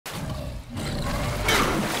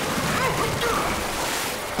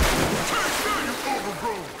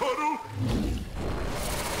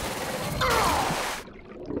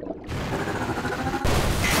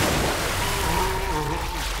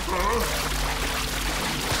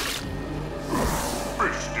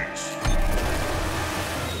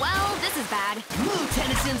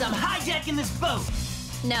back in this boat?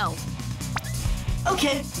 No.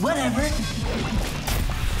 Okay, whatever.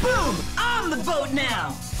 Boom! I'm the boat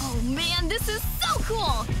now! Oh man, this is so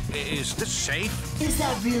cool! Is this safe? Is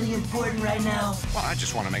that really important right now? Well, I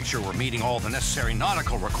just want to make sure we're meeting all the necessary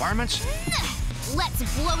nautical requirements. Let's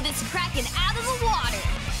blow this Kraken out of the water!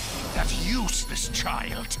 That useless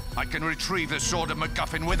child. I can retrieve the Sword of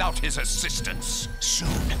MacGuffin without his assistance. Soon,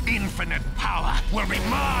 infinite power will be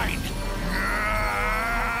mine!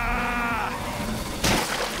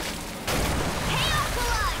 Hail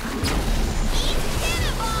Collide! Eat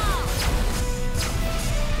Cannonball!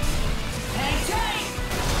 Hang tight!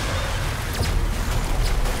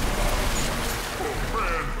 Oh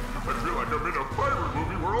man, I feel like I'm in a pirate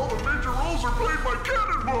movie where all the major roles are played by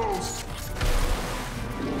cannonballs!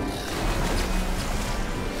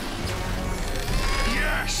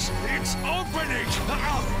 Yes! It's opening!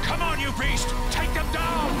 Come on, you beast! Take them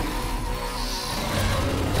down!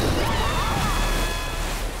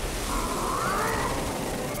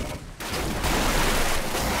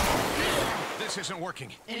 This isn't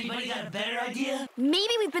working. Anybody got a better idea?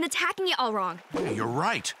 Maybe we've been attacking it all wrong. Hey, you're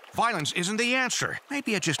right. Violence isn't the answer.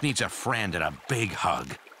 Maybe it just needs a friend and a big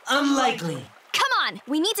hug. Unlikely. Come on,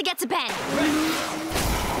 we need to get to Ben.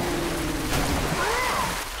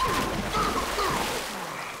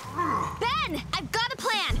 Ben, I've got a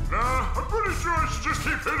plan. Nah, I'm pretty sure I should just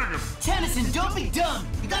keep hitting him. Tennyson, don't be dumb.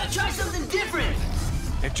 You gotta try something different.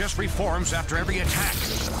 It just reforms after every attack.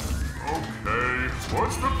 Okay,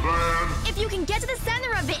 what's the plan? If you can get to the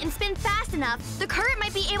center of it and spin fast enough, the current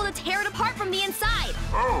might be able to tear it apart from the inside.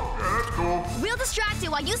 Oh, yeah, that's cool. We'll distract it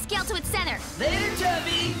while you scale to its center. Later,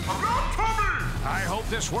 Tubby. I'm not Tommy! I hope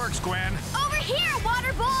this works, Gwen. Over here,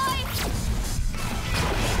 water boy!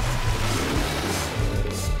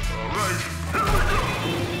 All right, here we go!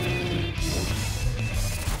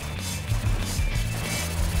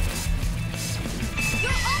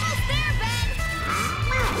 You're almost there, Ben!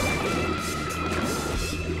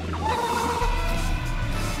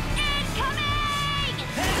 Incoming!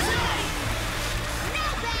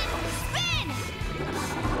 Now, Ben, spin!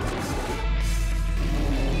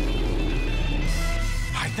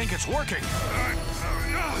 I think it's working.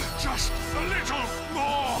 Just a little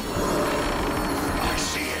more! I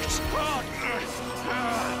see it!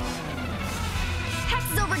 Hex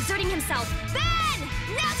is overexerting himself. Ben!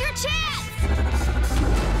 Now's your chance!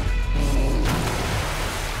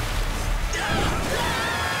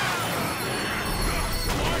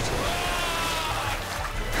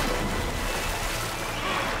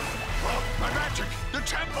 My magic! The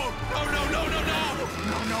temple! No, no, no, no, no!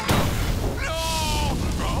 No, no, no! No!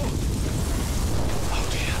 Oh! Oh,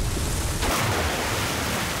 dear.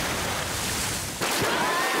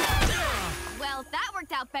 Well, that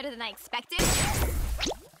worked out better than I expected.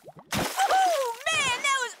 Oh, man,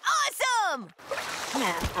 that was awesome!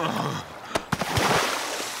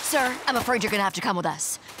 Sir, I'm afraid you're gonna have to come with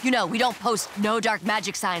us. You know, we don't post no dark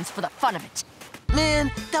magic signs for the fun of it.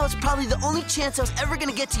 Man, that was probably the only chance I was ever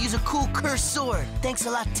gonna get to use a cool cursed sword. Thanks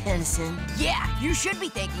a lot, Tennyson. Yeah, you should be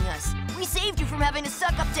thanking us. We saved you from having to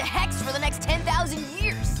suck up to Hex for the next 10,000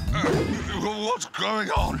 years. What's going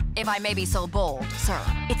on? If I may be so bold, sir,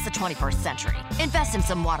 it's the 21st century. Invest in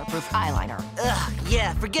some waterproof eyeliner. Ugh,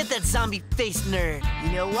 yeah, forget that zombie-faced nerd.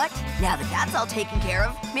 You know what? Now that that's all taken care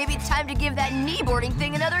of, maybe it's time to give that kneeboarding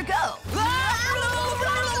thing another go. Ah!